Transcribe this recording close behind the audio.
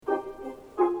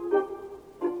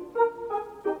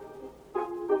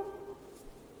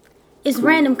It's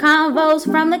random convos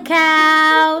from the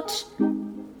couch.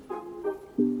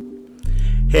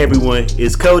 Hey everyone,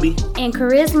 it's Cody And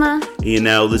Charisma. And you're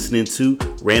now listening to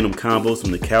Random Convos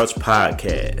from the Couch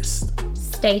podcast.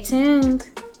 Stay tuned.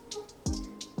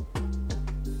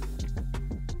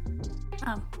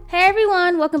 Hey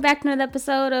everyone, welcome back to another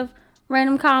episode of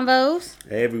Random Convos.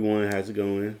 Hey everyone, how's it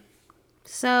going?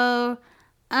 So,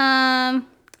 we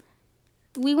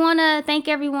want to thank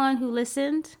everyone who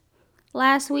listened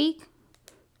last week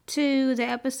to the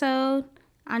episode.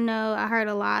 I know I heard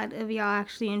a lot of y'all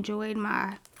actually enjoyed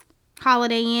my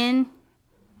Holiday Inn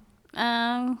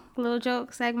little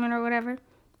joke segment or whatever.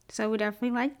 So we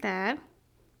definitely like that.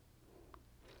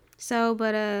 So,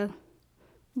 babe,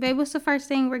 what's the first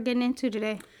thing we're getting into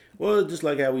today? Well, just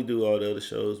like how we do all the other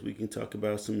shows, we can talk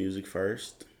about some music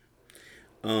first.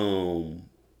 So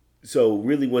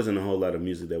really wasn't a whole lot of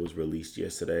music that was released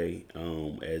yesterday.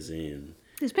 As in,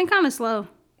 it's been kind of slow.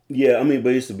 Yeah, I mean,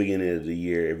 but it's the beginning of the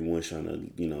year. Everyone's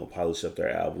trying to, polish up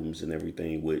their albums and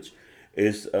everything, which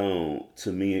is, to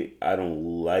me, I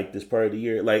don't like this part of the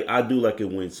year. Like, I do like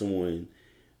it when someone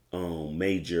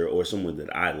major or someone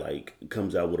that I like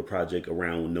comes out with a project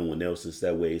around when no one else is.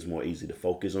 That way it's more easy to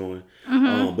focus on.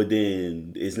 Mm-hmm. But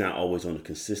then it's not always on the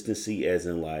consistency, as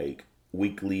in, like,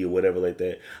 weekly or whatever like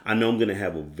that. I know I'm going to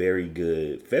have a very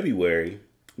good February,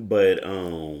 but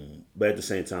at the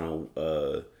same time,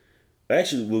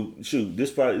 actually, well, shoot,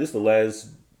 this the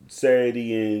last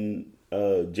Saturday in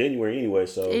January anyway.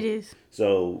 So it is.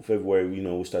 So February,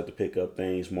 we'll start to pick up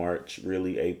things. March,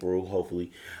 really April,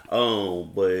 hopefully.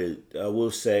 But I will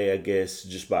say, I guess,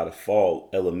 just by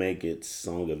default, Ella Mai gets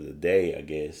Song of the Day, I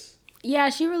guess. Yeah,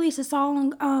 she released a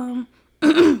song.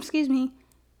 Excuse me.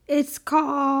 It's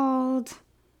called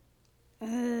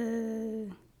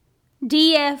DFMU.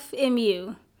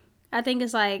 I think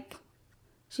it's like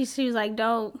she was like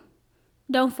don't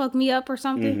fuck me up or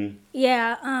something. Mm-hmm.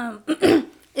 Yeah.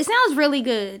 It sounds really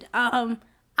good. I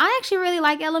actually really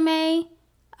like Ella Mai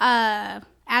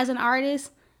as an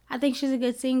artist. I think she's a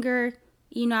good singer.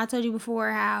 I told you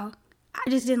before how I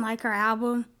just didn't like her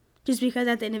album just because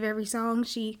at the end of every song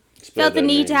she felt the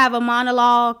need to have a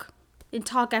monologue and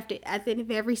talk at the end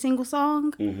of every single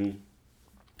song. Mm-hmm.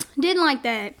 Didn't like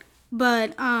that, but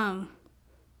overall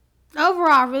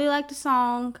I really liked the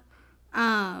song.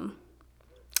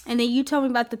 And then you told me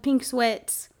about the Pink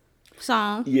Sweats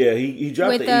song. Yeah, he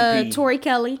dropped with the EP. Tori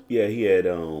Kelly. Yeah, he had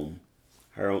her own.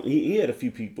 He had a few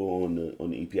people on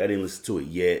the EP. I didn't listen to it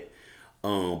yet,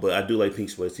 but I do like Pink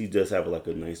Sweats. He does have like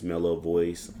a nice mellow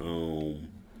voice.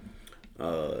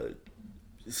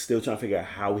 Still trying to figure out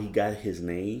how he got his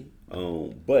name.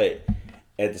 But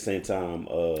at the same time,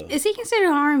 is he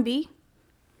considered R&B?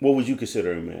 What would you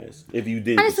consider him as if you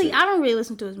didn't? Honestly, I don't really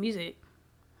listen to his music.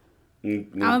 Okay.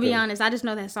 I'm gonna be honest. I just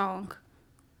know that song,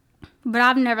 but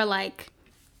I've never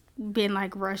been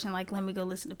rushing let me go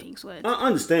listen to Pink Sweats. I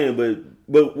understand, but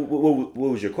what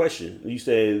was your question? You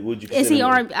said would you? Is he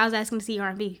R&B? I was asking to see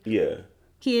R&B. Yeah.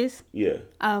 He is. Yeah.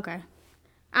 Oh, okay.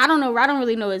 I don't know. I don't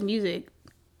really know his music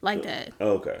like that.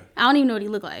 Okay. I don't even know what he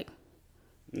look like.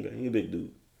 Okay, he a big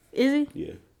dude. Is he?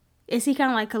 Yeah. Is he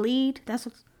kind of like Khalid? That's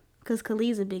because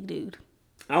Khalid's a big dude.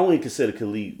 I wouldn't consider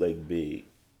Khalid big.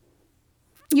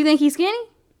 You think he's skinny?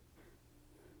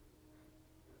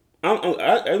 I'm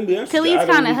gonna be honest. Khalid's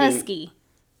kind of husky.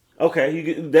 Okay, you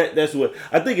get that's what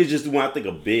I think. It's just when I think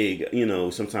of big,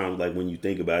 sometimes when you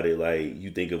think about it,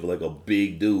 you think of a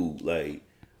big dude,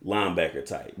 linebacker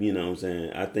type. You know what I'm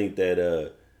saying? I think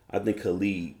that I think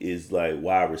Khalid is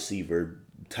wide receiver,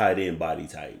 tight end body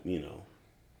type. He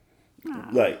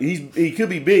could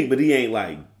be big, but he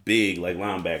ain't big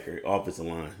linebacker, offensive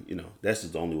line. That's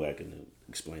just the only way I can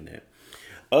explain that.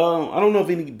 I don't know if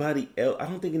anybody else. I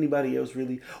don't think anybody else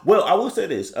really. Well, I will say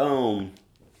this.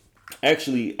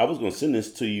 Actually, I was gonna send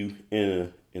this to you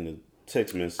in a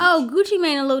text message. Oh, Gucci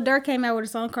Mane and Lil Durk came out with a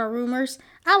song called "Rumors."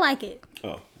 I like it.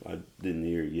 Oh, I didn't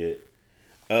hear it yet.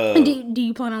 Do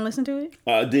you plan on listening to it?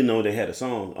 I didn't know they had a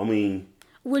song. I mean,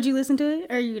 would you listen to it,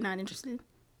 or are you not interested?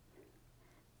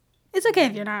 It's okay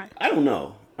if you're not. I don't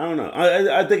know.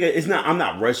 I think it's not. I'm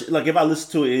not rushing. If I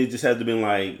listen to it, it just has to be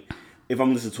if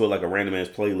I'm listening to it a random ass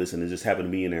playlist and it just happened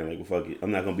to be in there, well, fuck it.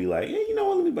 I'm not gonna be what,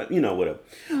 let me, whatever.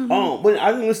 Mm-hmm. But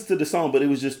I didn't listen to the song, but it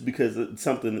was just because of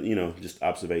something, just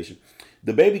observation.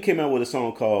 The Baby came out with a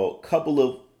song called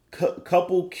 "Couple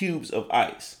Cubes of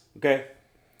Ice." Okay.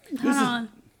 Hold on.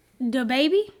 The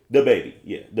Baby? The Baby,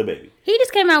 yeah, The Baby. He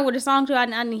just came out with a song too. I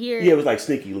didn't hear it. Yeah, it was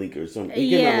Sneaky Link or something.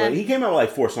 He came out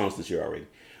with 4 songs this year already.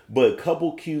 But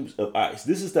Couple Cubes of Ice.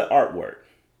 This is the artwork.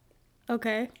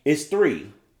 Okay. It's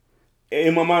 3.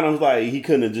 in my mind, I was like, he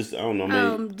couldn't have just, I don't know,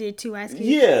 man. Did two Ice Cubes.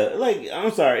 Yeah, like,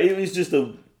 I'm sorry. It was just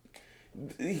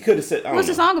he could have said, What's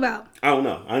the song about? I don't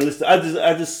know. I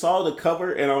just saw the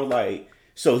cover and I was like,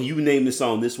 so you named the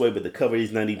song this way, but the cover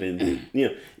is not even,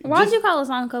 Why'd you call the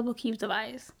song Couple Cubes of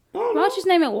Ice? Why don't you just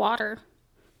name it Water?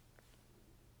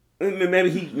 Maybe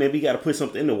he got to put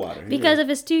something in the water. Because if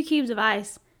it's 2 cubes of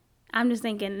ice, I'm just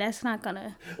thinking that's not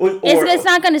gonna. It's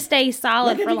not gonna stay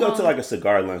solid. Like if you go to like a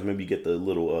cigar lounge, maybe you get the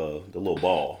little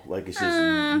ball. Like it's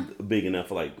just big enough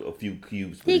for like a few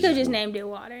cubes. He could just named it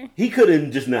Water. He could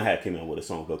have just not have came out with a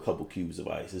song called "Couple Cubes of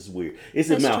Ice." It's weird. It's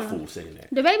a mouthful saying that.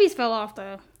 The babies fell off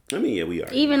though. I mean, yeah, we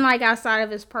are. Even like outside of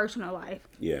his personal life.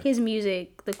 Yeah. His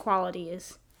music, the quality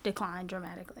is declined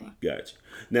dramatically. Gotcha.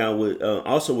 Now,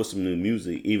 also with some new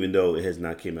music, even though it has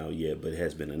not came out yet, but it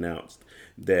has been announced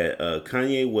that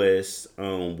Kanye West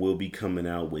will be coming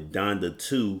out with Donda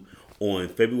 2 on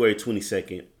February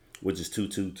 22nd, which is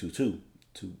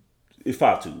 2222,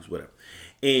 5 twos, whatever.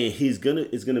 And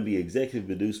it's gonna be executive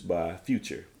produced by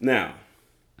Future. Now,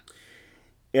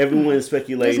 everyone is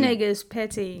speculating. This nigga is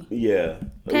petty. Yeah.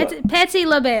 Petty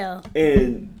LaBelle.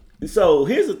 And so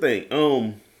here's the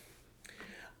thing.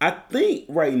 I think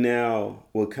right now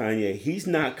with Kanye, he's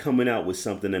not coming out with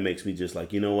something that makes me just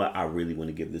like, you know what, I really want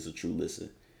to give this a true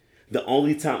listen. The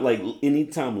only time, like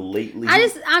anytime lately,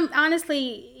 I'm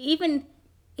honestly, even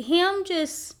him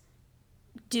just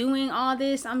doing all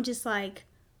this, I'm just like,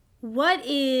 what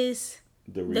is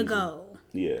the goal?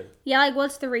 Yeah. Yeah, like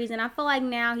what's the reason? I feel like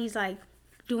now he's like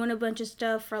doing a bunch of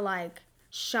stuff for like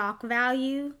shock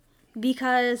value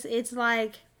because it's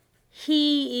like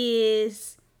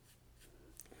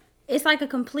it's like a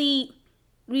complete,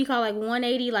 what do you call it, like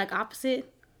 180, like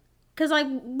opposite? Because like,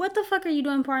 what the fuck are you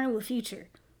doing partnering with Future?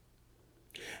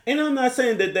 And I'm not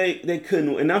saying that they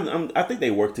couldn't, and I think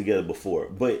they worked together before,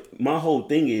 but my whole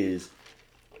thing is,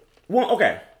 well,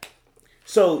 okay.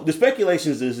 So the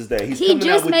speculations is that he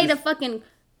just made a fucking.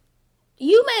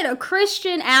 You made a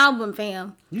Christian album,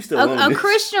 fam. You still a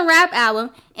Christian rap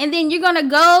album, and then you're gonna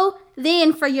go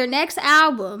then for your next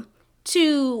album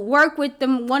to work with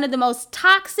one of the most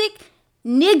toxic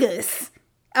niggas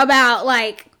about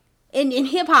like in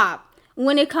hip hop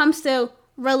when it comes to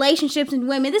relationships and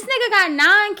women. This nigga got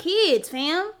 9 kids,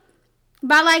 fam,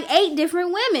 by like 8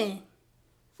 different women.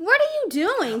 What are you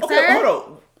doing, okay, sir? Hold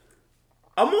on.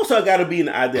 I'm also got to be in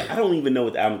the idea. I don't even know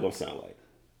what the album's gonna sound like.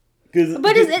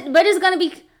 But it's gonna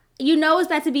be, it's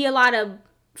about to be a lot of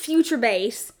Future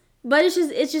bass, but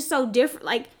it's just so different.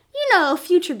 Like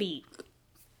Future beat.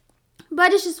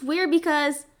 But it's just weird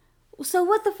because, so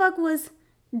what the fuck was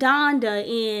Donda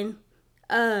in,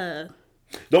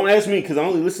 Don't ask me because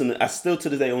I still to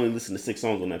this day only listen to 6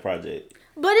 songs on that project.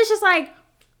 But it's just like,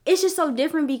 it's just so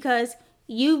different because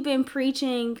you've been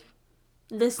preaching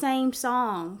the same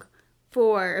song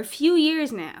for a few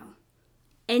years now.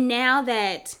 And now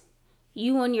that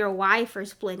you and your wife are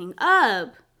splitting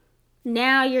up,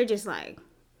 now you're just like,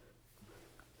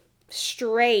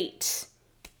 straight,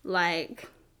 like,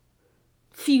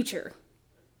 Future.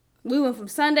 We went from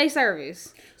Sunday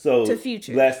service to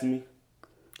Future. Blasphemy.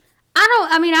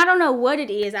 I don't know what it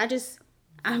is. I'm just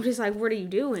like, what are you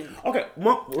doing? Okay.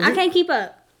 I can't keep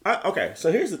up. Okay,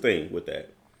 so here's the thing with that.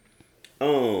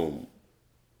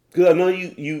 Because I know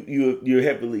you're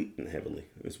heavily,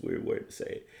 it's a weird word to say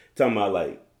it, talking about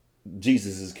like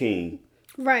Jesus is King.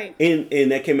 Right.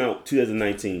 And that came out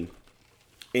 2019.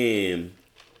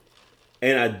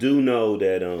 And I do know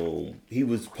that he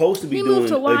was supposed to be doing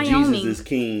a Jesus is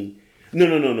King.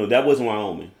 No, that wasn't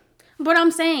Wyoming. But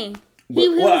I'm saying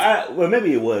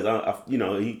maybe it was.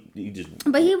 He just.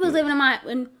 But he was living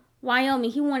in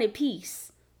Wyoming. He wanted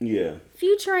peace. Yeah.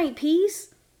 Future ain't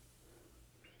peace.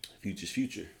 Future's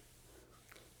Future.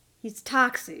 He's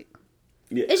toxic.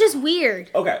 Yeah. It's just weird.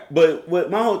 Okay, but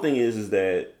what my whole thing is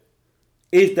that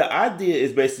if the idea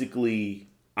is basically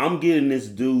I'm getting this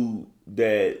dude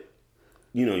that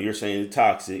you're saying is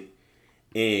toxic,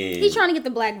 and he's trying to get the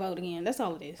black vote again. That's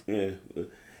all it is. Yeah.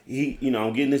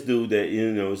 I'm getting this dude that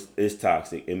is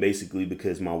toxic, and basically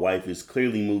because my wife has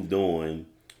clearly moved on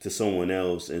to someone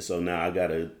else, and so now I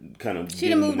gotta kind of. She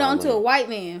done moved on to a white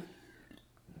man.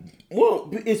 Well,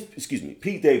 excuse me,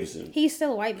 Pete Davidson. He's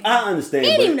still a white man. I understand.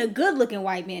 He ain't even a good-looking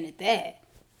white man at that.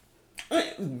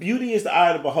 Beauty is the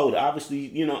eye of the beholder.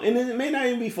 Obviously, and it may not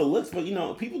even be for looks, but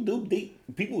people do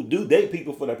date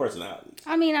people for their personalities.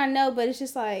 I mean, I know, but it's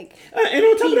just like. And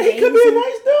on top of that, he could be a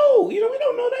nice dude. We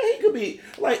don't know that he could be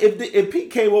like if Pete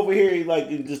came over here like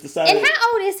and just decided. And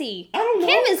how old is he? I don't know.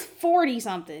 Him is 40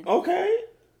 something. Okay.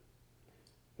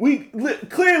 We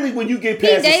clearly when you get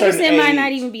past Pete a certain Davidson age, might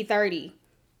not even be 30.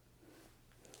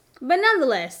 But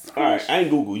nonetheless. All right, I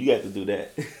ain't Google. You got to do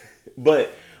that.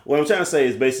 But what I'm trying to say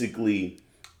is basically,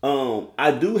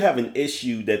 I do have an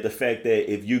issue that the fact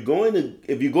that if you're going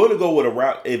to go with a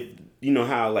route, if you know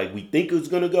how like we think it's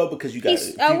going to go, because you got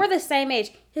we're the same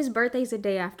age. His birthday's the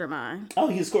day after mine. Oh,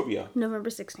 he's a Scorpio. November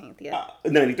 16th. Yeah.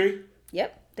 93.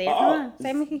 Yep. Day after mine.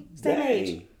 Same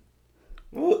age.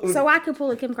 So I could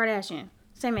pull a Kim Kardashian.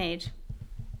 Same age.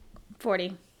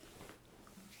 40.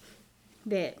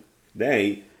 Bet.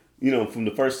 Dang. You know, from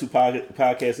the first two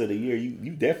podcasts of the year,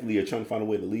 you definitely are trying to find a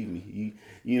way to leave me.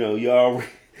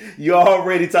 You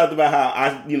already talked about how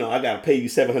I got to pay you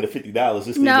 $750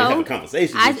 just to have a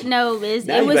conversation.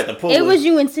 It was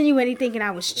you insinuating thinking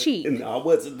I was cheap. No, I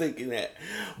wasn't thinking that.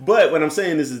 But what I'm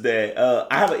saying is that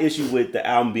I have an issue with the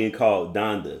album being called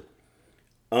Donda,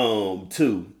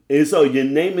 too. And so you're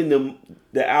naming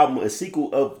the album a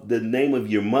sequel of the name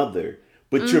of your mother,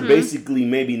 but you're basically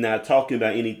maybe not talking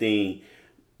about anything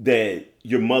that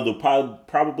your mother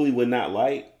probably would not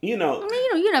like. You know,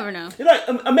 you never know. Like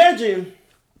imagine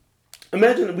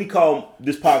that we call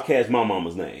this podcast My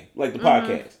Mama's Name, like the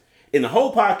podcast, and the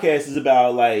whole podcast is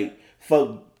about like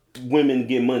fuck women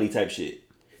get money type shit.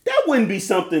 That wouldn't be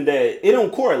something that it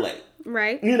don't correlate,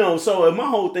 right? You know, so if my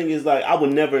whole thing is like I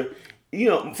would never. You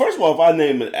know, first of all, if I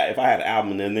had an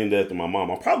album and named it after my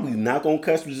mom, I'm probably not gonna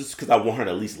cuss just because I want her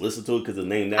to at least listen to it because the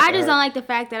name. I just don't like the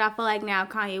fact that I feel like now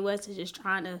Kanye West is just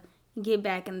trying to get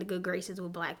back in the good graces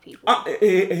with black people.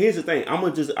 Here's the thing,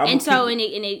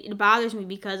 it bothers me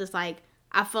because it's like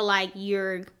I feel like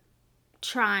you're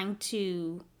trying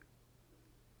to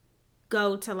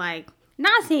go to like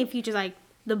not saying Future's like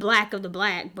the black of the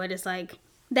black, but it's like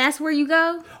that's where you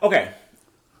go. Okay,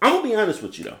 I'm gonna be honest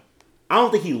with you though. I don't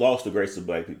think he lost the grace of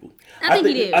black people. I think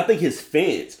he did. I think his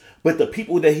fans, but the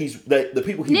people that the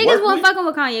people he niggas wasn't fucking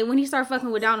with Kanye when he started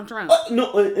fucking with Donald Trump.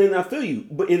 No, and I feel you,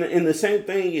 but in the same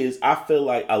thing is I feel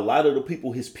like a lot of the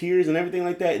people, his peers and everything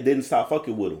like that, didn't stop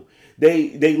fucking with him.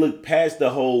 They looked past the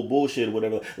whole bullshit or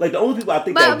whatever. Like the only people I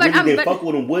think that really didn't fuck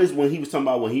with him was when he was talking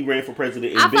about when he ran for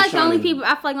president. I feel like the only people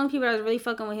that was really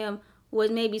fucking with him was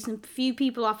maybe some few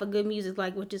people off of good music,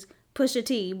 like which is Pusha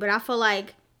T. But I feel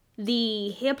like the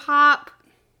hip hop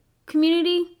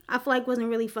community, I feel like wasn't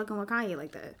really fucking with Kanye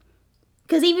like that.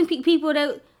 Because even people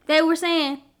that they were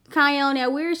saying Kanye on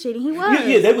that weird shit, and he was.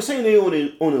 Yeah, they were saying they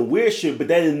on a weird shit, but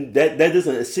that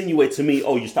doesn't insinuate to me,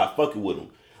 oh, you stop fucking with him.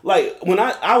 Like when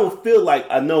I would feel like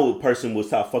I know a person would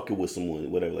stop fucking with someone,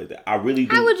 whatever like that. I really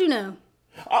do. How would you know?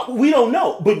 We don't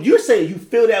know, but you're saying you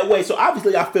feel that way, so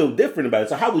obviously I feel different about it.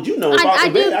 So how would you know? I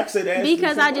do. I can say that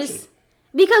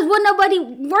because wasn't nobody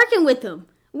working with him.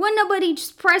 Wasn't nobody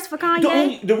just pressed for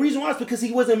Kanye? The reason why is because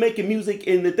he wasn't making music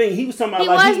in the thing. He was talking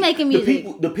about making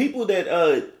music. The people that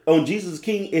on Jesus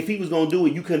King, if he was gonna do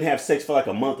it, you couldn't have sex for like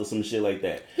a month or some shit like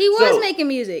that. He was making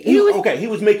music. He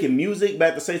was making music, but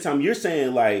at the same time, you're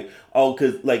saying like, oh,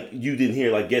 because like you didn't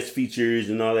hear like guest features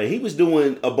and all that. He was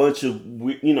doing a bunch of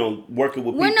working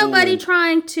with. Wasn't nobody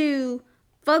trying to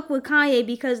fuck with Kanye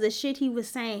because the shit he was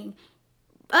saying.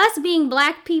 Us being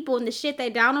black people and the shit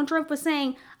that Donald Trump was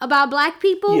saying about black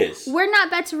people, we're not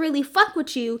about to really fuck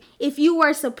with you if you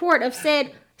were support of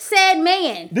said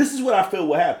man. This is what I feel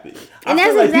what happened. And I that's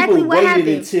feel like exactly people what waited happened.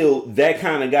 until that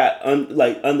kind of got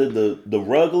under the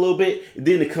rug a little bit,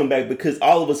 then to come back because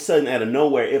all of a sudden out of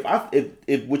nowhere,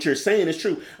 if what you're saying is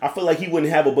true, I feel like he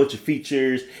wouldn't have a bunch of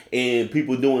features and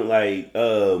people doing like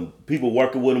people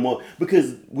working with him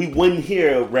because we wouldn't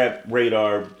hear a Rap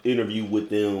Radar interview with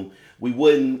them. We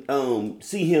wouldn't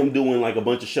see him doing like a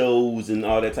bunch of shows and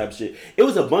all that type of shit. It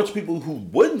was a bunch of people who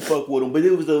wouldn't fuck with him, but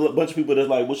it was a bunch of people that's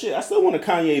like, well, shit, I still want a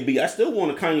Kanye beat. I still want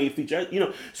a Kanye feature.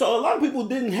 So a lot of people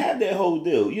didn't have that whole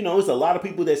deal. It's a lot of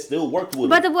people that still worked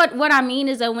with him. But what I mean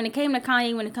is that when it came to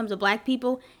Kanye, when it comes to black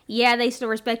people, yeah, they still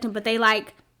respect him, but they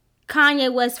like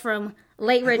Kanye West from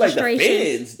late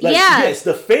registration. Like the fans. Yes,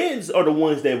 the fans are the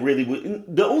ones that really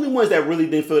the only ones that really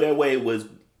didn't feel that way was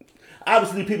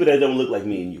obviously people that don't look like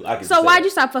me and you. So why'd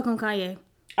you stop fucking with Kanye?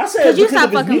 I said you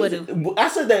stopped fucking with him. I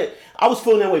said that I was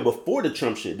feeling that way before the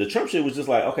Trump shit. The Trump shit was just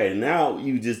like, okay, now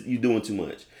you doing too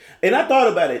much. And I thought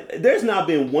about it. There's not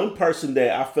been one person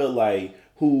that I felt like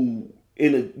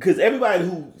because everybody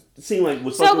who seemed like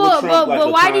was fucking with Trump,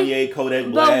 like Kanye,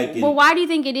 Kodak Black. But why do you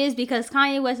think it is? Because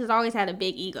Kanye West has always had a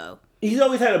big ego. He's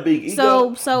always had a big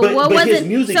ego. But his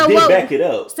music did back it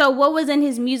up. So what was in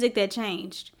his music that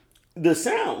changed? The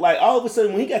sound, like all of a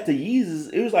sudden when he got the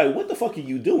Yeezys, it was like, what the fuck are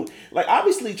you doing? Like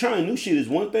obviously trying new shit is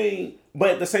one thing, but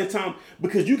at the same time,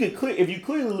 because if you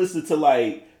clearly listen to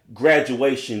like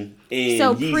Graduation and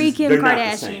Yeezys, pre Kim they're Kardashian,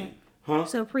 not the same. Huh?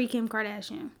 So pre Kim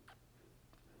Kardashian.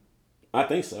 I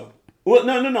think so. Well,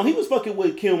 no. He was fucking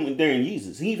with Kim during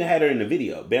Yeezus. He even had her in the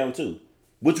video, Bound 2,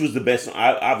 which was the best.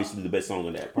 Obviously, the best song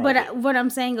on that project. But what I'm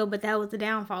saying, but that was the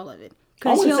downfall of it.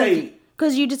 I wouldn't say.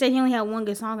 Because you just said he only had one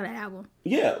good song on that album.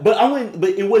 Yeah, but I wouldn't.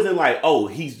 But it wasn't like, oh,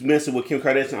 he's messing with Kim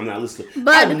Kardashian. I'm not listening.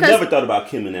 But I never thought about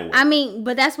Kim in that way. I mean,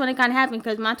 but that's when it kind of happened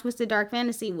because My Twisted Dark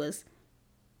Fantasy was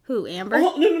who? Amber?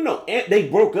 Oh, no. They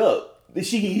broke up.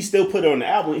 He still put her on the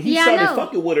album. He started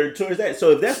fucking with her towards that.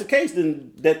 So if that's the case,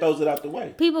 then that throws it out the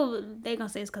way. People, they gonna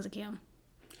say it's because of Kim.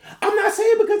 I'm not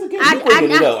saying because of Kim.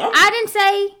 I didn't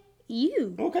say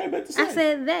you. Okay, back to say. I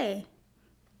said they.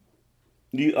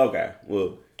 Okay,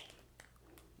 well,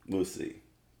 we'll see.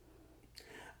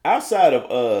 Outside of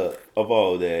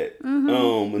all that,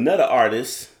 another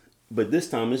artist, but this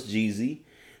time it's Jeezy.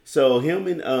 So him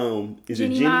and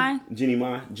Jeannie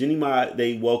Mai,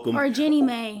 they welcome Jeannie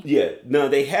Mai. Yeah, no,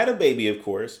 they had a baby, of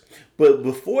course, but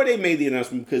before they made the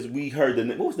announcement, because we heard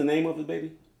what was the name of the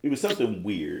baby? It was something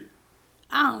weird.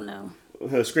 I don't know.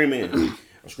 Her Scream Man,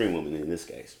 or Scream Woman in this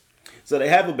case. So they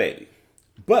have a baby,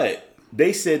 but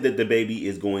they said that the baby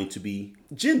is going to be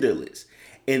genderless.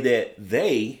 And that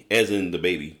they, as in the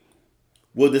baby,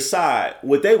 will decide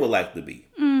what they would like to be.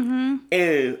 Mm-hmm.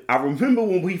 And I remember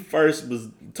when we first was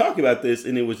talking about this,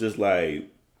 and it was just like,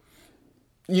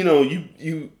 you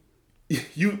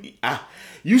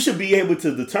should be able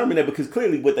to determine that because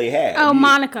clearly what they had. Oh,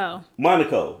 Monaco.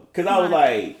 Because I was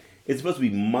like, it's supposed to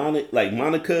be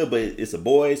Monica, but it's a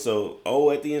boy, so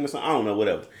at the end or something. I don't know,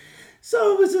 whatever.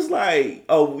 So it was just like,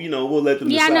 we'll let them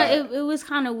decide. Yeah, no, it was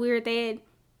kind of weird. They had,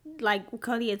 like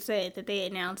Cody had said, that they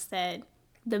announced that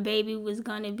the baby was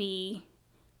going to be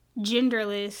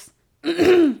genderless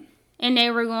and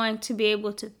they were going to be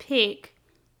able to pick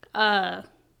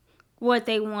what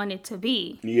they wanted to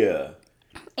be. Yeah.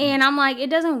 And I'm like, it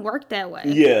doesn't work that way.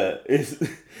 Yeah.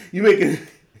 You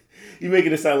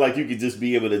making it sound like you could just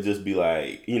be able to just be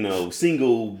like,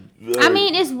 single. I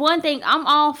mean, it's one thing. I'm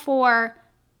all for,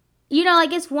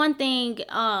 it's one thing.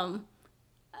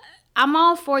 I'm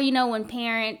all for, when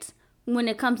parents, when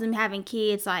it comes to having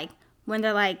kids, like, when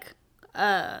they're like,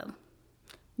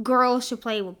 girls should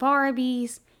play with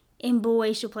Barbies and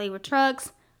boys should play with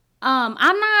trucks.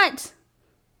 I'm not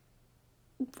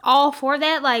all for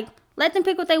that. Like, let them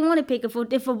pick what they want to pick. If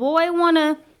a boy want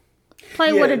to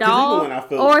play with a doll,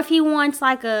 or if he wants,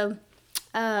 like, a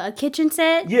kitchen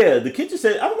set. Yeah, the kitchen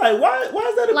set. I'm like, why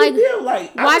is that a big deal?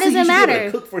 Like, why does it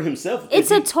matter? Cook for himself. It's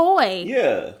a toy.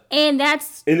 Yeah, and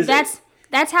that's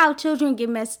how children get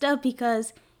messed up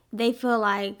because they feel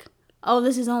like, oh,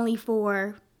 this is only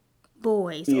for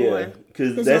boys. Yeah,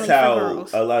 because that's how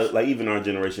a lot, like even our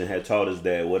generation had taught us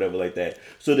that, whatever, like that.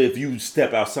 So that if you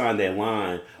step outside that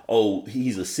line, oh,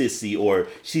 he's a sissy or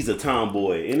she's a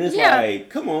tomboy, and it's like,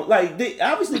 come on, like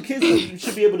obviously kids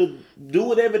should be able to do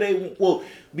whatever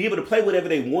be able to play whatever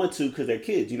they want to because they're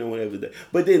kids, whatever.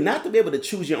 But then not to be able to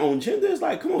choose your own gender, it's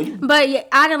like, come on. But yeah,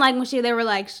 I didn't like when they were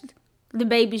like, the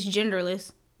baby's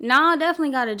genderless. Nah, definitely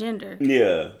got a gender.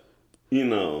 Yeah,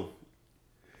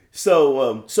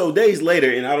 So days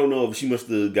later, and I don't know if she must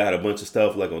have got a bunch of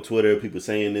stuff like on Twitter, people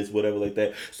saying this, whatever like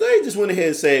that. So they just went ahead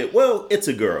and said, well, it's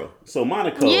a girl. So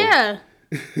Monaco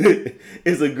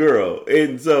is a girl.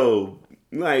 And so,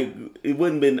 like, it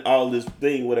wouldn't been all this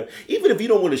thing, whatever. Even if you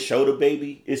don't want to show the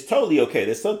baby, it's totally okay.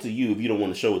 That's up to you if you don't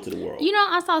want to show it to the world.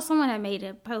 I saw someone that made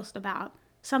a post about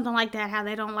something like that, how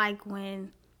they don't like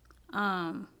when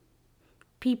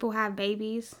people have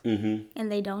babies and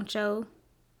they don't show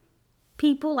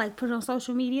people, like, put it on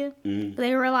social media.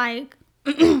 They were like,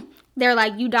 they're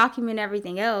like, you document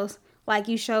everything else. Like,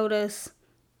 you showed us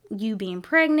you being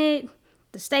pregnant,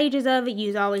 the stages of it. You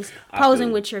was always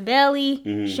posing with your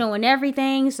belly, showing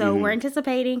everything. So we're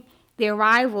anticipating the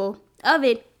arrival of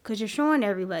it because you're showing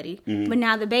everybody. But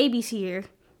now the baby's here.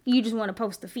 You just want to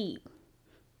post the feed.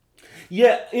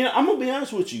 Yeah, I'm going to be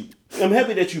honest with you. I'm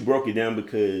happy that you broke it down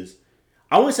because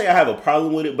I wouldn't say I have a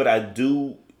problem with it, but I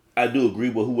do agree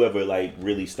with whoever like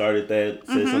really started that.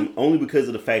 Said something, only because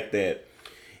of the fact that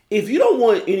if you don't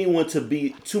want anyone to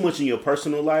be too much in your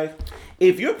personal life,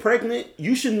 if you're pregnant,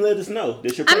 you shouldn't let us know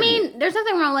that you're pregnant. I mean, there's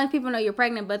nothing wrong letting people know you're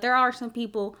pregnant, but there are some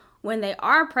people when they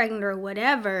are pregnant or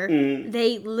whatever,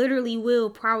 they literally will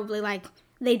probably like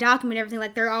they document everything.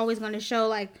 Like they're always going to show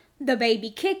like the baby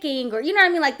kicking or you know what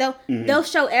I mean. Like they'll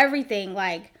show everything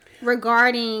like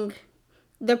regarding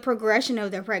the progression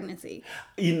of their pregnancy.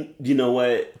 You know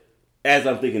what? As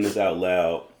I'm thinking this out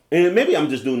loud, and maybe I'm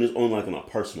just doing this on like on a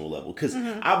personal level, because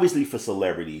obviously for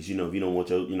celebrities, if you don't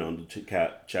want your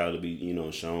child to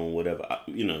be shown whatever,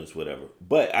 it's whatever.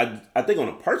 But I think on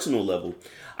a personal level,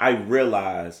 I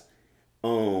realize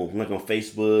like on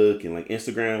Facebook and like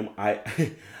Instagram,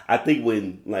 I think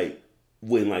when like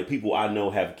when like people I know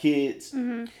have kids,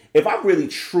 if I really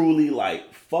truly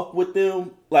like fuck with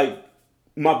them, like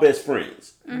my best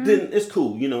friends, then it's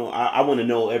cool. You know, I want to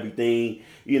know everything.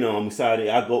 You know, I'm excited.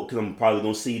 I go because I'm probably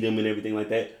gonna see them and everything like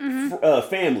that.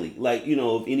 Family, like, you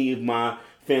know, if any of my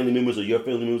family members or your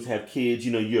family members have kids,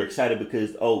 you know, you're excited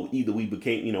because either we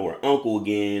became, you know, or uncle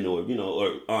again, or, you know,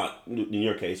 or aunt in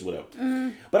your case, whatever.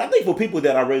 But I think for people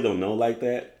that I really don't know like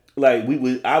that, like we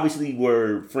would obviously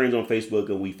were friends on Facebook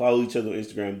and we follow each other on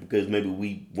Instagram because maybe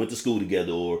we went to school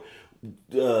together or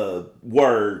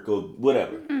work or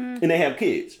whatever, and they have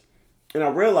kids, and I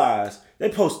realized they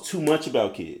post too much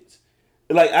about kids.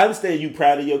 Like, I understand you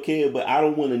proud of your kid, but I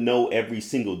don't want to know every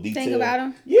single detail. Think about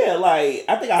them. Yeah, like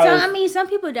I think I mean, some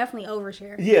people definitely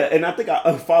overshare. Yeah, and I think I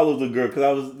unfollowed the girl because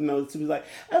I was, you know, she was like,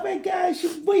 "Oh my god,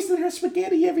 she's wasting her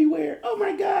spaghetti everywhere. Oh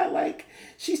my god, like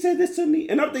she said this to me,"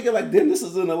 and I'm thinking like, then this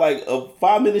is in a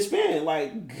 5-minute span.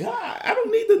 Like, God, I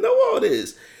don't need to know all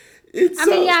this. I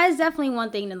mean, yeah, it's definitely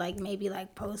one thing to like maybe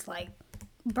like post like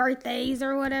birthdays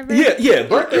or whatever. Yeah,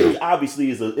 birthdays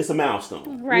obviously it's a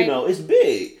milestone. Right. You know, it's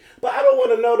big. But I don't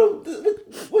want to know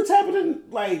what's happening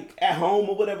like at home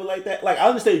or whatever like that. Like, I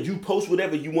understand you post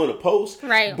whatever you want to post.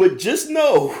 Right. But just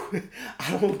know,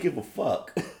 I don't give a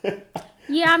fuck.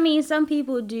 Yeah, I mean, some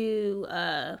people do,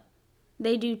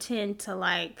 they do tend to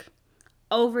like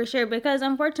overshare because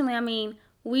unfortunately, I mean,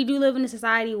 we do live in a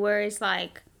society where it's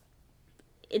like,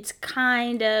 it's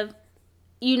kind of,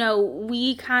 you know,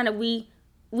 we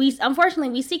unfortunately,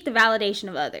 we seek the validation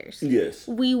of others. Yes.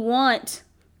 We want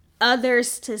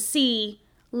others to see,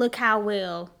 look how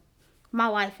well my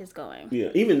life is going. Yeah,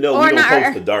 even though we don't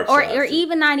post the dark side. Or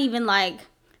even not even like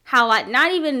how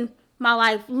not even my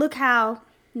life, look how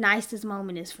nice this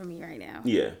moment is for me right now.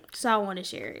 Yeah. So I want to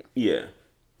share it. Yeah.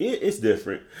 It's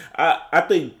different. I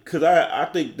think, because I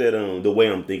think that the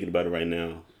way I'm thinking about it right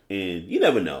now, and you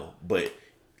never know, but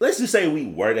let's just say we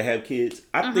were to have kids.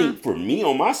 I think for me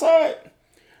on my side,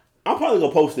 I'm probably going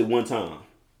to post it one time.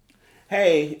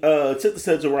 Hey, took the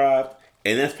sets arrived,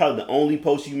 and that's probably the only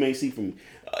post you may see from me.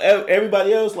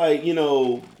 Everybody else, like, you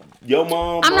know, your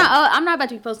mom. I'm not about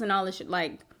to be posting all this shit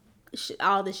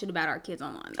all this shit about our kids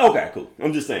online. Okay, cool.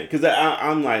 I'm just saying because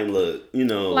I'm like, look, you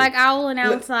know, like I will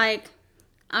announce like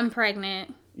I'm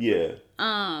pregnant. Yeah.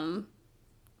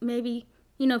 Maybe,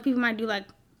 you know, people might do like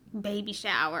baby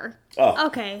shower. Oh,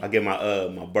 okay. I get my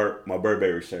my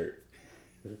Burberry shirt.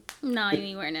 No, you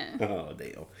ain't wearing it. Oh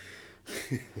damn.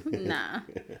 Nah.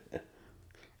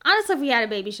 Honestly, if we had a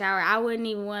baby shower, I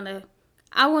wouldn't want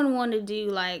to do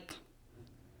like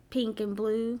pink and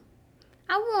blue.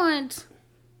 I want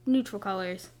neutral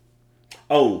colors.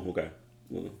 Oh, okay.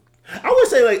 Well, I would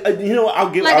say like you know, I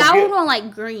would want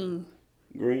like green,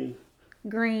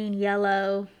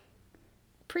 yellow,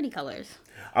 pretty colors.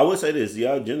 I would say this,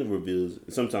 y'all gender reveals.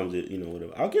 Sometimes it, you know,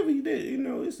 whatever. I'll give you that. You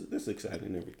know, it's exciting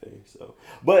and everything. So,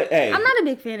 but hey, I'm not a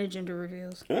big fan of gender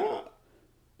reveals.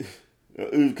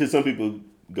 Because some people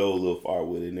go a little far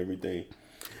with it and everything.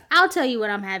 I'll tell you what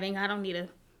I'm having. I don't need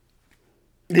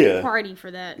a party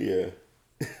for that. Yeah.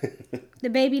 The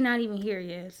baby not even here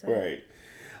yet. So. Right.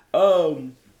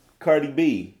 Cardi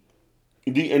B.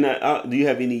 Do you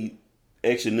have any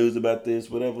extra news about this?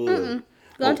 Whatever. Go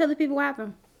and tell the people what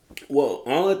happened. Well,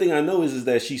 the only thing I know is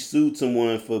that she sued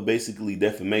someone for basically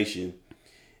defamation.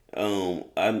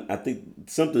 I think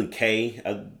something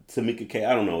Tamika K.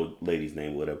 I don't know lady's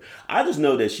name, whatever. I just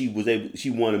know that she won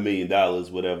 $1 million,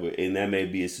 whatever, and that may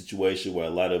be a situation where a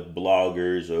lot of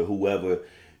bloggers or whoever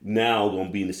now gonna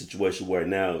be in a situation where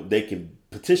now they can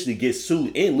potentially get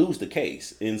sued and lose the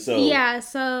case. And so yeah.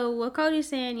 So what Cody's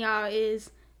saying, y'all,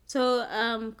 is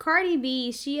Cardi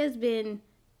B, she has been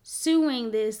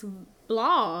suing this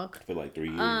blog for like 3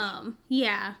 years.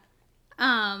 Yeah.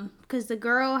 Because the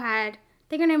girl had, I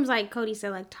think her name was like Cody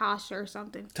said, like Tasha or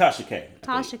something. Tasha K.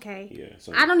 Tasha K. Yeah.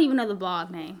 So. I don't even know the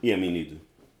blog name. Yeah, me neither.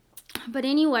 But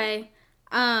anyway,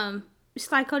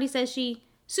 it's like Cody said, she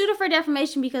sued her for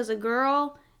defamation because a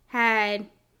girl had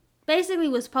basically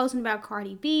was posting about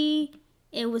Cardi B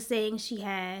and was saying she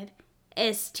had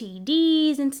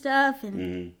STDs and stuff,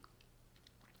 and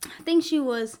I think she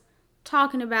was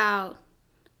talking about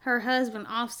her husband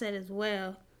Offset as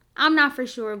well. I'm not for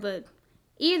sure, but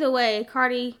either way,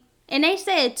 Cardi, and they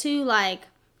said too, like,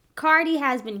 Cardi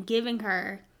has been giving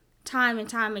her time and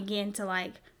time again to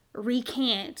like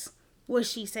recant what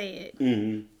she said.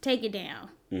 Take it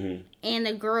down. And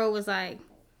the girl was like,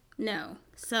 no.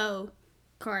 So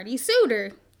Cardi sued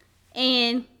her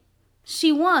and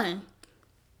she won.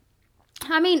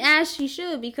 I mean, as she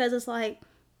should, because it's like,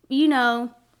 you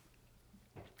know,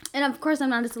 and of course I'm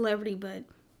not a celebrity, but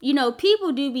you know,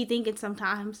 people do be thinking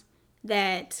sometimes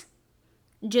that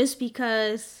just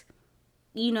because,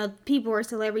 people are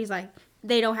celebrities, like,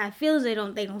 they don't have feelings, they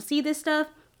don't see this stuff,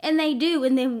 and they do.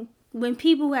 And then when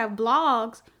people who have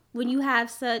blogs, when you have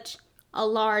such a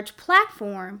large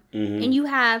platform, and you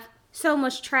have so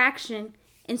much traction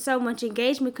and so much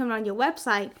engagement coming on your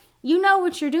website, you know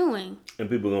what you're doing. And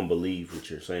people are going to believe what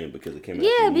you're saying because it came out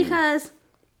Yeah, from you. because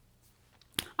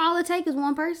all it takes is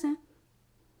one person,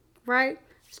 right?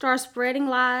 Start spreading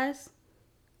lies.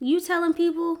 You telling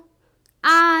people,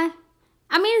 I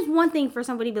mean, it's one thing for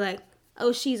somebody to be like,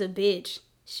 oh, she's a bitch.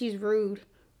 She's rude.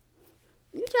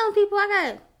 You telling people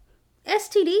I got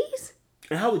STDs?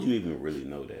 And how would you even really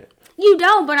know that? You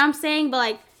don't, but I'm saying, but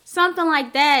like, something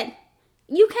like that,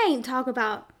 you can't talk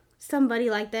about somebody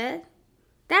like that.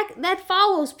 That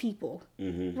follows people,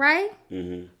 right?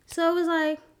 So it was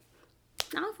like,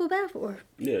 I don't feel bad for her.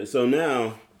 Yeah, so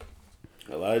now,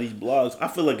 a lot of these blogs, I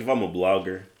feel like if I'm a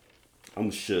blogger,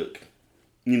 I'm shook.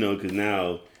 Because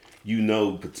now,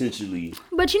 potentially.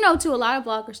 But too, a lot of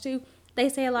bloggers, too, they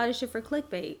say a lot of shit for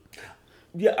clickbait.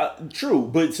 Yeah, true.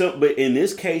 But in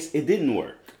this case, it didn't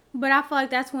work. But I feel like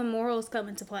that's when morals come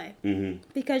into play.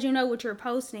 Because what you're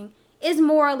posting is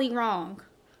morally wrong.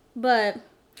 But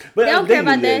they don't care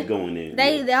about that. Going in.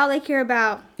 They all they care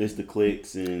about is the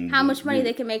clicks and how much money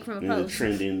they can make from a post. The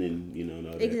trending and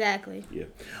all that. Exactly. Yeah.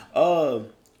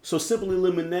 So Simply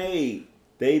Lemonade,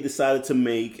 they decided to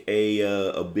make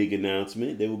a big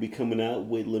announcement. They will be coming out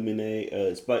with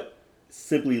lemonade,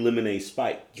 Simply Lemonade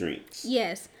spiked drinks.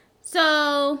 Yes.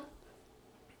 So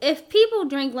if people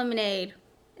drink lemonade,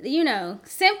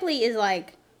 Simply is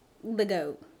like the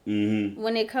GOAT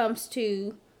when it comes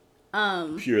to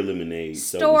pure lemonade,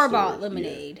 store-bought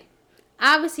lemonade.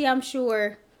 Yeah. Obviously, I'm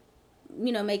sure,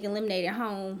 making lemonade at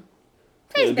home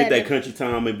tastes get better. that country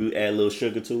time, maybe add a little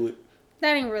sugar to it.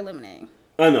 That ain't real lemonade.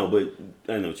 I know, but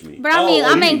I know what you mean. But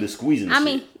I mean, the squeezing.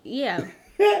 Yeah,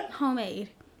 homemade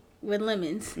with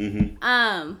lemons.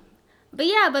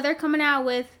 But they're coming out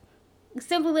with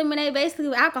Simply Lemonade, basically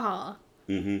with alcohol.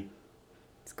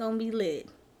 It's gonna be lit.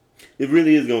 It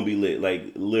really is gonna be lit,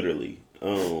 like literally.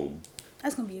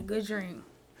 That's gonna be a good drink.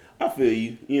 I feel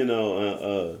you.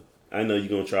 I know you're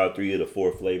gonna try 3 of the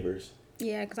 4 flavors.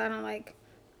 Yeah, because I don't like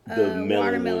the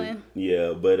watermelon. One.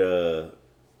 Yeah, but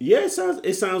it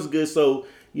sounds good. So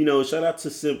shout out to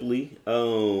Simply.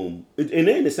 And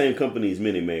they're in the same company as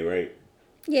Minute Maid, right?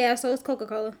 Yeah, so it's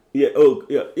Coca-Cola. Yeah. Oh,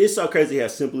 yeah. It's so crazy how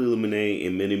Simply Lemonade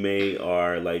and Minute Maid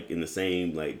are like in the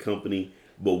same like company,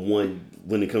 but one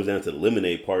when it comes down to the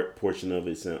lemonade portion of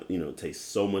it, tastes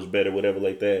so much better, whatever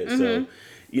like that. So,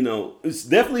 it's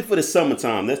definitely for the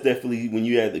summertime. That's definitely when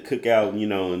you had the cookout,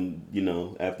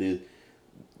 and after,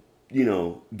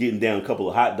 getting down a couple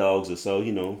of hot dogs or so,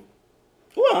 Well,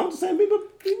 I'm just saying, people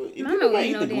I know might ain't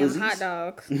eat no the damn glizzies. hot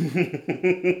dogs.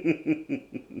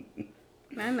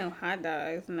 I know hot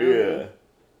dogs. No.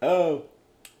 Yeah.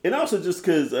 And also just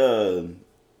because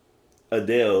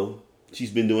Adele, she's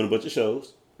been doing a bunch of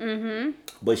shows.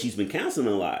 But she's been canceling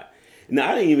a lot.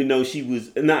 Now, I didn't even know she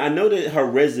was... Now, I know that her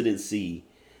residency...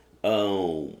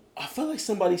 I felt like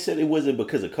somebody said it wasn't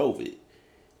because of COVID.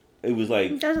 It was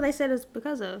like... That's what they said it's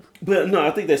because of. But no,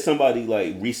 I think that somebody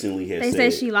like recently has said... They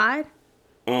said she lied?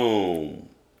 Because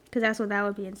that's what that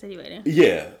would be insinuating.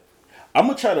 Yeah. I'm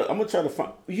gonna try to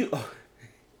find...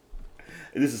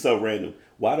 This is so random.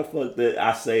 Why the fuck did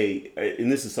I say...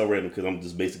 And this is so random because I'm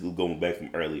just basically going back from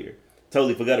earlier.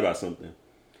 Totally forgot about something.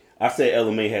 I said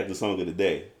Ella Mai had the song of the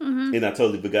day. And I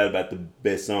totally forgot about the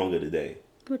best song of the day.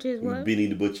 Which is what? Benny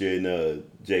the Butcher and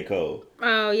J. Cole.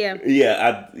 Oh, yeah.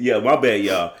 Yeah, my bad,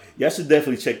 y'all. Y'all should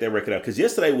definitely check that record out. Because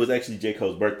yesterday was actually J.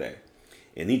 Cole's birthday.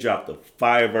 And he dropped a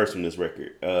fire verse from this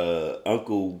record.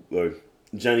 Uncle, or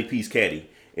Johnny P's Caddy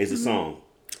is a song.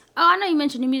 Oh, I know you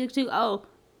mentioned the music too. Oh,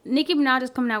 Nicki Minaj is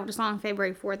coming out with a song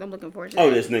February 4th. I'm looking forward to that. Oh,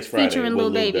 that's next Friday. Featuring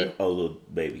Lil Baby. Lil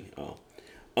Baby.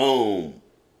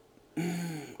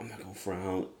 I'm not gonna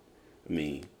frown. I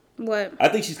mean, what? I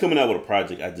think she's coming out with a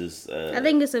project. I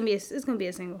think it's gonna be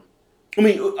a single. I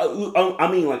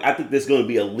mean, like I think there's gonna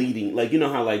be a leading, like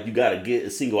how like you gotta get a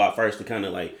single out first to kind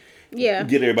of like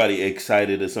get everybody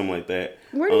excited or something like that.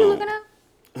 What are you looking at?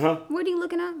 Huh? What are you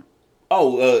looking at?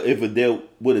 Oh, if Adele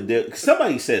would Adele,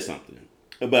 somebody said something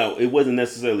about it wasn't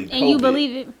necessarily COVID. And you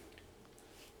believe it?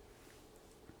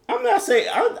 I'm not saying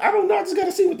I don't know. I just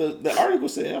gotta see what the article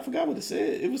said. I forgot what it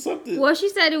said. It was something. Well, she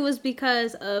said it was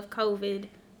because of COVID.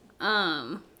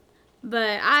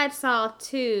 But I saw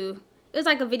too. It was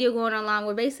like a video going online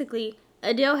where basically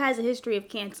Adele has a history of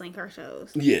canceling her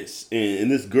shows. Yes,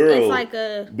 and this girl it's like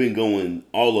been going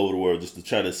all over the world just to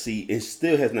try to see, and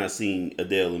still has not seen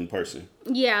Adele in person.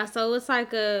 Yeah, so it's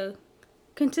like a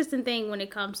consistent thing when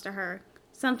it comes to her.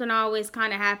 something always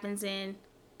kind of happens and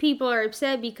people are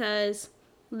upset because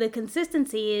the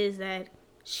consistency is that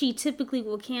she typically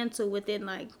will cancel within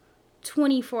like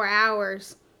 24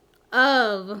 hours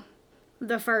of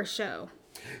the first show.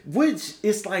 Which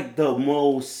is like the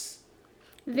most...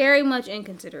 Very much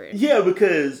inconsiderate. Yeah,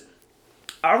 because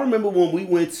I remember when we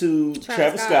went to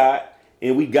Travis Scott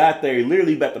and we got there,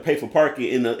 literally about to pay for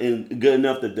parking and good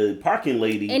enough that the parking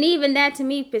lady... And even that to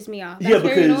me pissed me off. That's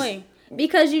very annoying.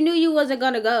 Because you knew you wasn't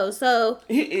going to go. So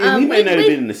he may not have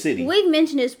been in the city. We've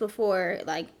mentioned this before,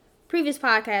 like previous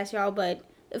podcasts, y'all, but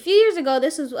a few years ago,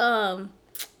 this was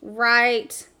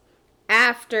right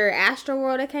after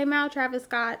Astroworld that came out, Travis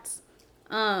Scott's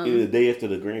the day after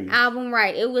the Grammys album.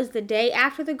 Right, it was the day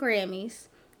after the Grammys.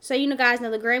 So you know, guys know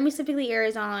the Grammys typically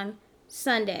airs on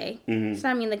Sunday. Mm-hmm. So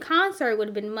I mean, the concert would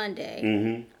have been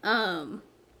Monday. Mm-hmm.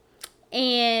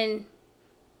 And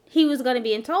he was going to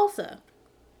be in Tulsa,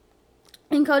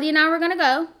 and Cody and I were going to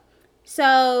go.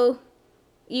 So,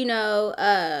 you know,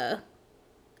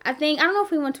 I don't know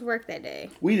if we went to work that day.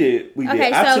 We did.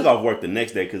 Okay, I took off work the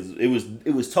next day because it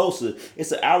was Tulsa.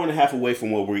 It's an hour and a half away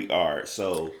from where we are.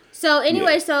 So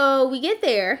anyway, so we get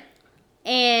there,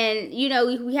 and you know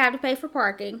we have to pay for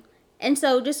parking, and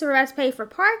so just so we're about to pay for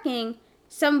parking,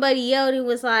 somebody yelled and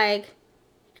was like,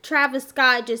 "Travis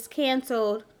Scott just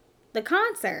canceled the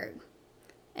concert,"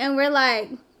 and we're like,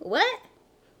 "What?"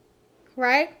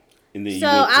 Right? And then so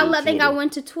I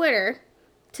went to Twitter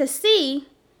to see.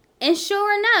 And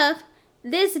sure enough,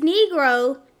 this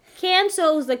Negro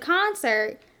cancels the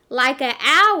concert like an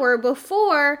hour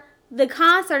before the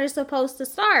concert is supposed to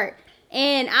start.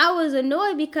 And I was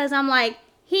annoyed because I'm like,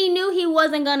 he knew he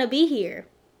wasn't going to be here.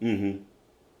 Mm-hmm.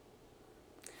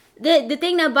 The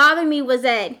thing that bothered me was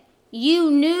that you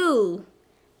knew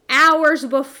hours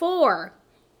before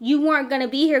you weren't going to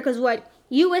be here because what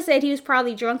you had said he was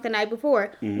probably drunk the night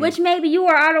before, mm-hmm. which maybe you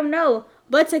were, I don't know.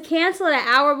 But to cancel it an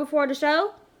hour before the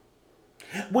show?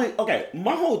 Wait, okay.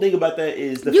 My whole thing about that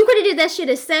is... you could have did that shit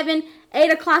at 7,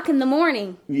 8 o'clock in the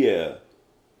morning. Yeah.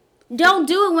 Don't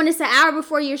do it when it's an hour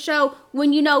before your show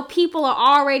when you know people are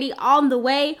already on the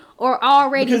way or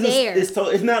already there.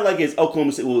 It's not like it's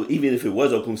Oklahoma City. Well, even if it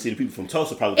was Oklahoma City, people from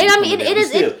Tulsa probably... And I mean,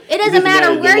 it doesn't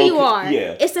matter where you are.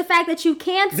 Yeah. It's the fact that you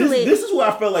cancel it. This is where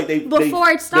I felt like before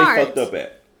it starts. They fucked up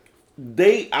at.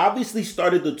 They obviously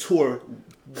started the tour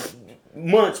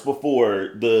months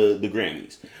before the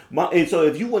Grammys. And so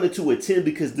if you wanted to attend,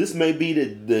 because this may be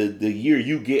the year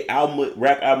you get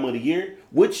rap album of the year,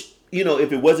 which, you know,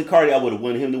 if it wasn't Cardi, I would have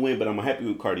wanted him to win, but I'm happy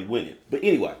with Cardi winning. But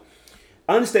anyway,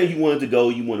 I understand you wanted to go,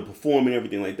 you want to perform and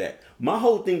everything like that. My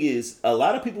whole thing is, a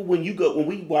lot of people, when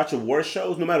we watch award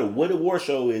shows, no matter what award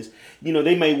show is, you know,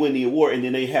 they may win the award and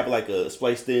then they have like a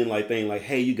spliced in like thing like,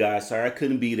 hey, you guys, sorry I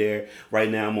couldn't be there. Right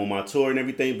now I'm on my tour and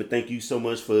everything, but thank you so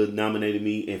much for nominating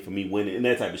me and for me winning and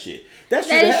that type of shit. That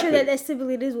is true. That's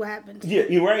typically is what happens. Yeah,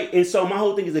 you're right. And so my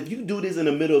whole thing is, if you do this in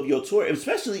the middle of your tour,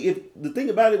 especially if the thing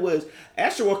about it was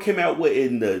Astroworld came out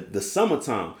in the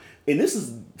summertime. And this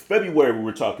is February we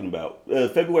were talking about.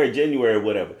 February, January,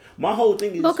 whatever. My whole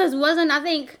thing is... Because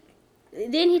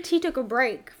then he took a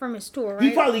break from his tour, right? He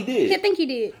probably did. I think he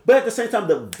did. But at the same time,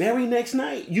 the very next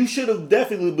night, you should have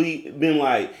definitely been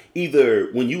like, either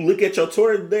when you look at your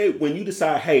tour today, when you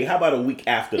decide, hey, how about a week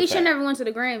after He should never went to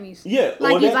the Grammys. Yeah,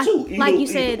 too. Like you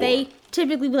said, they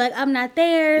typically be like, I'm not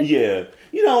there. Yeah.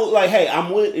 You know, like, hey,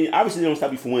 I'm winning. Obviously, they don't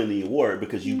stop you from winning the award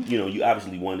because you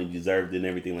obviously won and deserved it and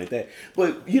everything like that.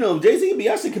 But, you know, Jay-Z and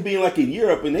Beyonce could be in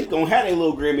Europe and they going to have their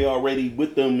little Grammy already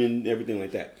with them and everything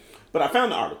like that. But I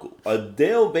found the article.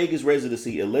 Adele Vegas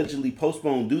residency allegedly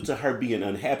postponed due to her being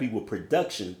unhappy with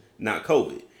production, not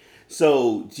COVID.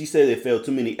 So she said it felt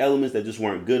too many elements that just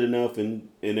weren't good enough and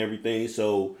everything.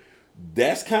 So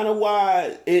that's kind of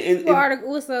why.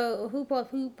 Who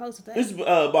posted that? It's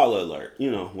Baller Alert.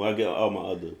 You know, when I get all my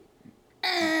other.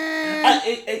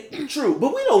 True,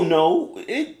 but we don't know.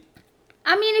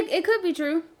 I mean, it could be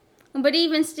true, but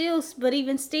even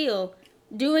still,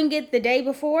 doing it the day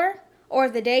before or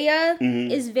the day of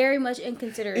is very much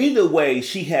inconsiderate. Either way,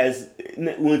 she has,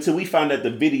 until we find out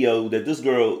the video that this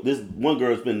one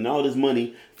girl is spending all this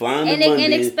money flying to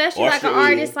London, and especially Australia. Like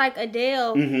an artist like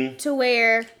Adele, to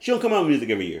where she don't come out with music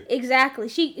every year. Exactly,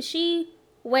 she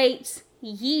waits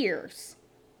years,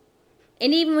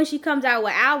 and even when she comes out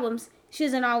with albums, she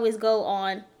doesn't always go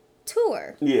on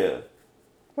tour. Yeah.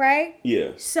 Right.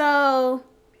 Yeah. So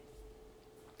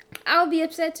I would be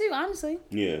upset too, honestly.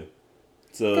 Yeah.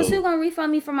 So, because who's gonna refund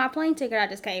me for my plane ticket I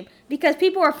just came? Because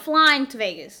people are flying to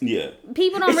Vegas. Yeah.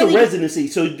 People don't it's really. It's a residency,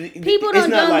 so people don't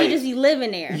just be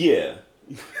living there. Yeah.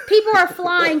 People are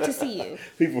flying to see you.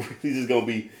 People, he's just gonna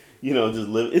be just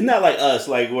live. It's not like us,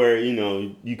 like where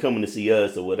you coming to see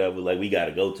us or whatever. Like we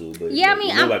gotta go to, but Yeah,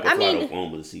 like, nobody can fly to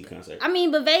Oklahoma to see a concert. I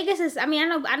mean, but Vegas is. I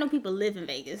mean, I know people live in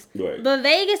Vegas, Right. but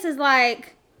Vegas is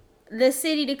like the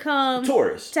city to come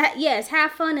Tourists. Yes,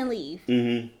 have fun and leave.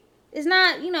 Mm-hmm. It's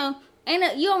not, you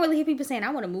don't really hear people saying, "I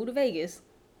want to move to Vegas."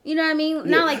 You know what I mean?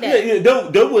 Not like that. Yeah.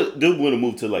 They want to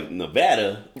move to like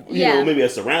Nevada. You know, maybe a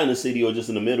surrounding city or just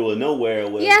in the middle of nowhere.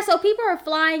 Or whatever. Yeah, so people are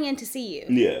flying in to see you.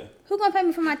 Yeah. Who gonna pay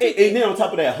me for my ticket? And then on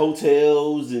top of that,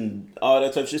 hotels and all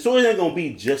that type of shit. So it ain't gonna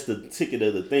be just the ticket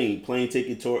of the thing, plane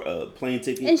ticket, plane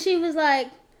ticket. And she was like,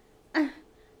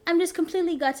 "I'm just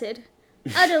completely gutted,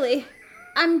 utterly.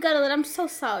 I'm gutted. I'm so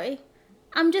sorry.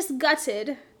 I'm just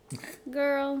gutted,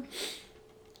 girl."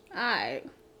 All right.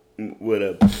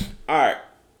 Whatever. All right.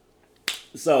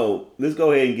 So let's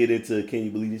go ahead and get into Can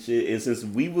You Believe This Shit? And since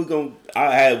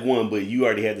I had one, but you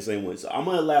already had the same one, so I'm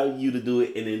gonna allow you to do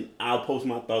it, and then I'll post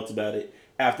my thoughts about it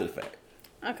after the fact.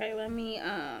 Okay, let me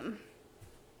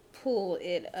pull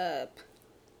it up.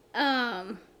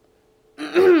 All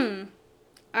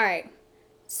right.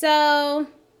 So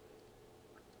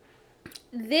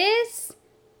this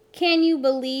Can You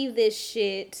Believe This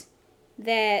Shit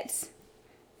that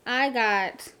I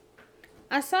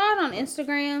saw it on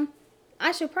Instagram.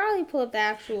 I should probably pull up the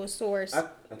actual source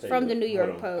from the New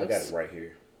York Post. I got it right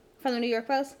here. From the New York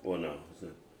Post? Well, no.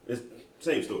 It's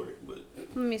same story, but...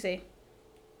 Let me see.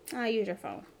 I'll use your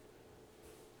phone.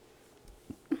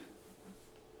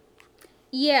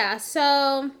 Yeah,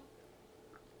 so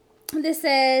this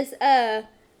says,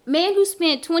 man who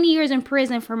spent 20 years in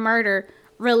prison for murder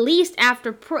released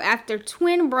after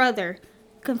twin brother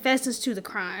confesses to the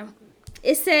crime.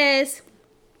 It says,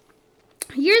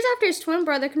 years after his twin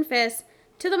brother confessed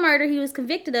to the murder he was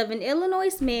convicted of, an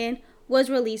Illinois man was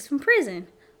released from prison.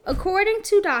 According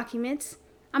to documents,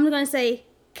 I'm going to say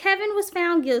Kevin was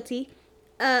found guilty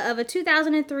of a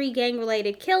 2003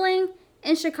 gang-related killing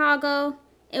in Chicago.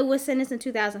 It was sentenced in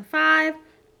 2005.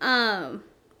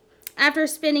 After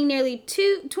spending nearly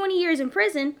 20 years in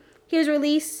prison, he was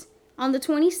released on the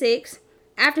 26th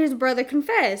after his brother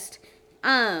confessed.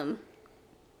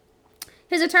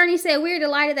 His attorney said, "We are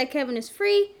delighted that Kevin is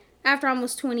free after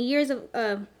almost 20 years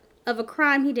of a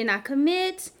crime he did not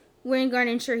commit. We're going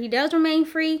to ensure he does remain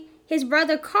free." His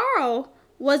brother Carl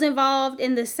was involved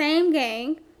in the same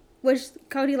gang, which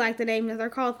Cody liked the name that they're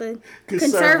called, the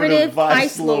Conservative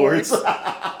Vice Lords. What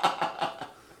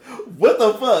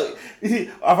the fuck?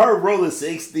 I heard Rolling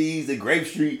 60s and Grape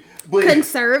Street. But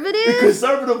Conservative?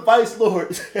 Conservative Vice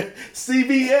Lords.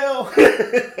 CBL.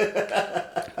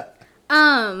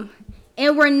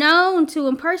 And were known to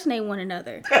impersonate one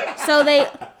another. So they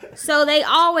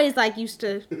always used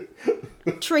to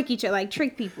trick each other,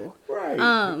 trick people.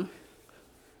 Right.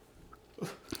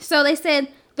 So they said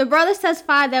the brothers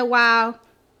testified that while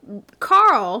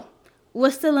Carl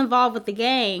was still involved with the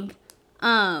gang,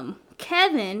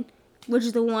 Kevin, which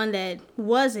is the one that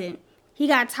wasn't, he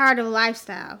got tired of the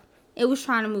lifestyle. It was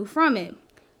trying to move from it.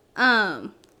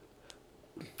 Long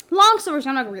story short,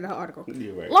 I'm not gonna read the whole article.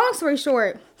 Yeah, right. Long story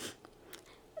short,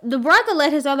 the brother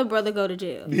let his other brother go to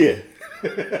jail. Yeah.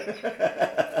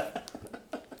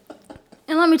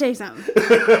 And let me tell you something.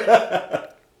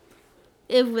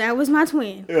 If that was my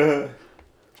twin,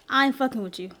 I ain't fucking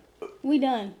with you. We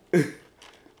done.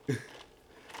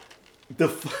 The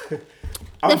fact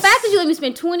that you let me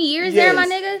spend 20 years there, my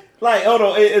nigga. Hold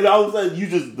on. And all of a sudden, you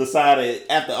just decided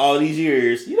after all these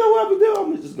years, you know what I'm going to do? I'm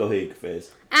going to just go ahead and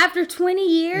confess. After 20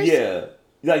 years? Yeah.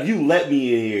 You let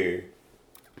me in here.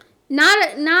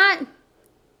 Not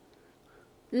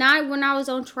when I was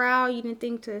on trial. You didn't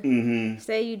think to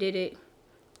say you did it.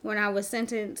 When I was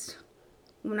sentenced,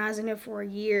 when I was in there for a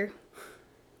year,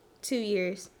 2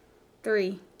 years,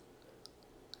 3,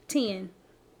 10,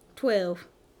 12,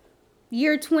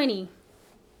 year 20.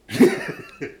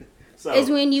 So, is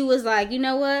when you was like, you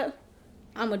know what?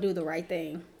 I'm gonna do the right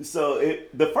thing. So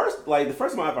the first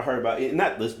time I ever heard about it,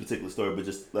 not this particular story, but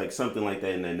just something like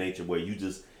that in that nature, where you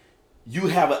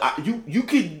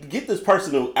could get this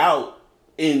person out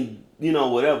in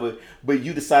whatever, but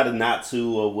you decided not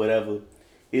to or whatever,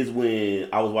 is when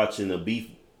I was watching a Beef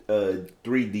 3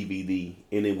 DVD,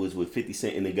 and it was with 50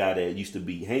 Cent, and the guy that used to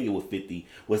be hanging with 50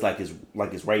 was his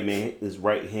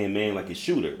right hand man, like his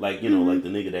shooter, like the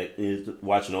nigga that is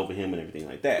watching over him and everything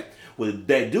like that. Well,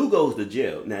 that dude goes to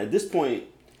jail. Now at this point,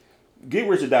 Get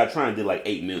Rich or Die Trying did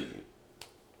 $8 million,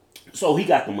 so he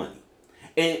got the money.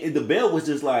 And the bail was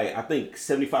just like, I think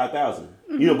 75,000.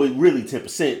 You know, but really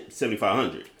 10%,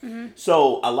 7,500.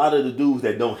 So a lot of the dudes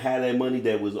that don't have that money,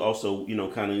 that was also, you know,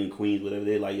 kind of in Queens, whatever,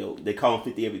 they're like, yo, they call him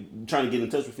 50 trying to get in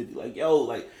touch with 50. Like, yo,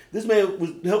 like, this man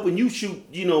was helping you shoot,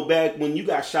 you know, back when you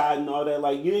got shot and all that.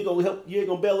 Like, you ain't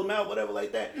gonna bail him out, whatever,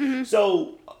 like that.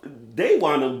 So they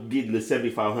wound up getting the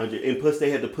 7,500, and plus they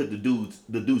had to put the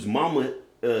dude's mama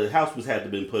house had to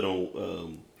been put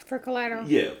on for collateral.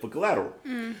 Yeah, for collateral.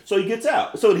 So he gets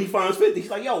out. So he finds 50.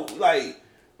 He's like, yo, like,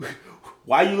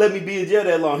 why you let me be in jail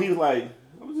that long? He was like,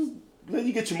 I was just letting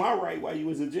you get your mom right while you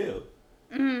was in jail.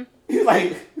 He's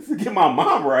like, to get my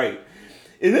mom right.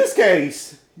 In this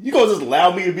case, you gonna just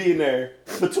allow me to be in there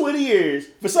for 20 years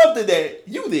for something that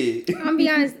you did. I'm gonna be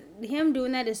honest, him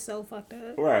doing that is so fucked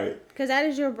up. Right. Because that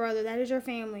is your brother. That is your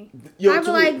family. Yo, I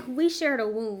feel like we shared a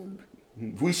womb.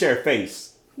 We share a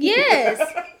face. Yes.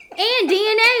 And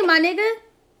DNA, my nigga.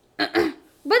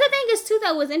 But the thing is, too,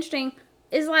 though, what's interesting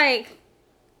is, like,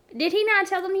 did he not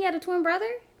tell them he had a twin brother?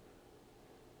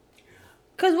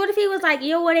 Because what if he was like,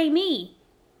 yo, it ain't me?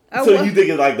 Or So what? you think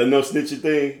it's like the no snitching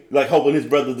thing? Like hoping his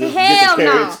brother just Hell get the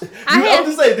no. carrots? I'm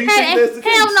just saying, do you think that's the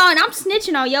case? Hell no, and I'm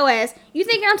snitching on your ass. You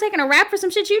thinking I'm taking a rap for some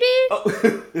shit you did? Oh.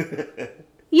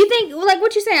 You think, like,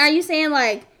 what you saying? Are you saying,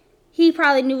 like, he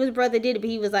probably knew his brother did it, but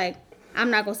he was like,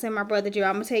 I'm not going to send my brother to jail.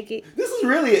 I'm going to take it. This is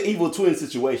really an evil twin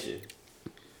situation.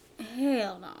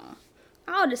 Hell no.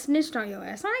 I would have snitched on your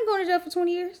ass. I ain't going to jail for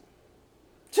 20 years.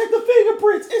 Check the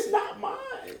fingerprints. It's not mine.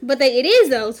 But it is,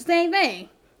 though. It's the same thing.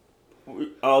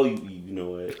 Oh, you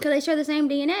know what? Because they share the same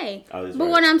DNA. Oh, that's but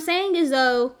right. what I'm saying is,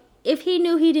 though, if he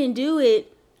knew he didn't do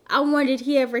it, I wonder did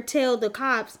he ever tell the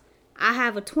cops, I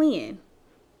have a twin?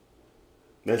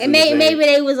 That's And maybe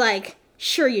they was like,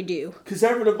 sure you do.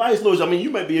 Conservative vice lords. I mean, you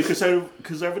might be a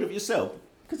conservative yourself.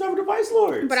 Conservative vice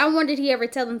lords. But I wonder did he ever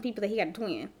tell them people that he got a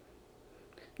twin?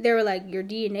 They were like, your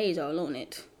DNA's all on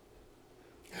it.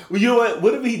 Well, you know what?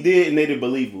 What if he did and they didn't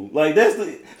believe him? Like, that's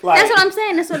what I'm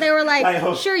saying. That's what they were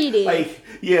like, sure you did. Like,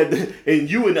 yeah, and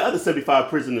you and the other 75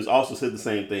 prisoners also said the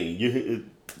same thing. You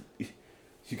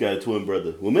got a twin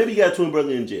brother. Well, maybe you got a twin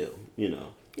brother in jail, you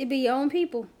know. It be your own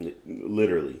people.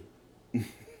 Literally.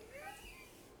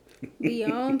 Be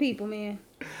your own people, man.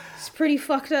 It's pretty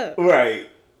fucked up. Right.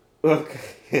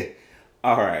 Okay.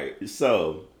 All right.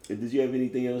 So, did you have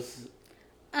anything else?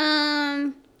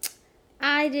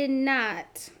 I did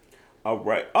not. All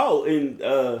right. Oh, and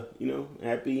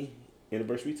happy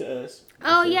anniversary to us.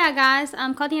 Oh yeah, guys.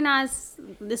 Cody and I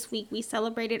this week we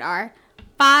celebrated our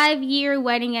 5-year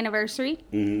wedding anniversary.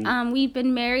 Mm-hmm. We've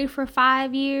been married for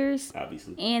 5 years.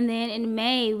 Obviously. And then in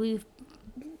May we'll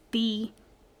be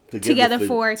together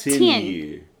for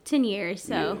 10 years.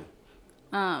 So,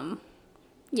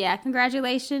 yeah,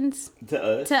 congratulations to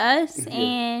us. Yeah.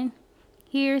 And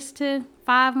here's to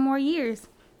 5 more years.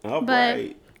 All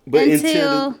right. But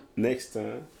until next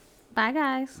time. Bye,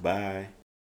 guys. Bye.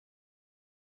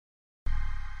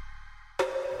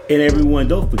 And everyone,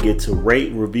 don't forget to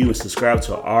rate, review, and subscribe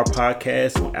to our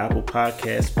podcast on Apple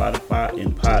Podcasts, Spotify,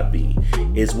 and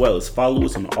Podbean, as well as follow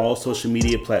us on all social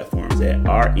media platforms at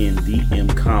RNDM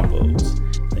Convos.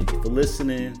 Thank you for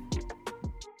listening.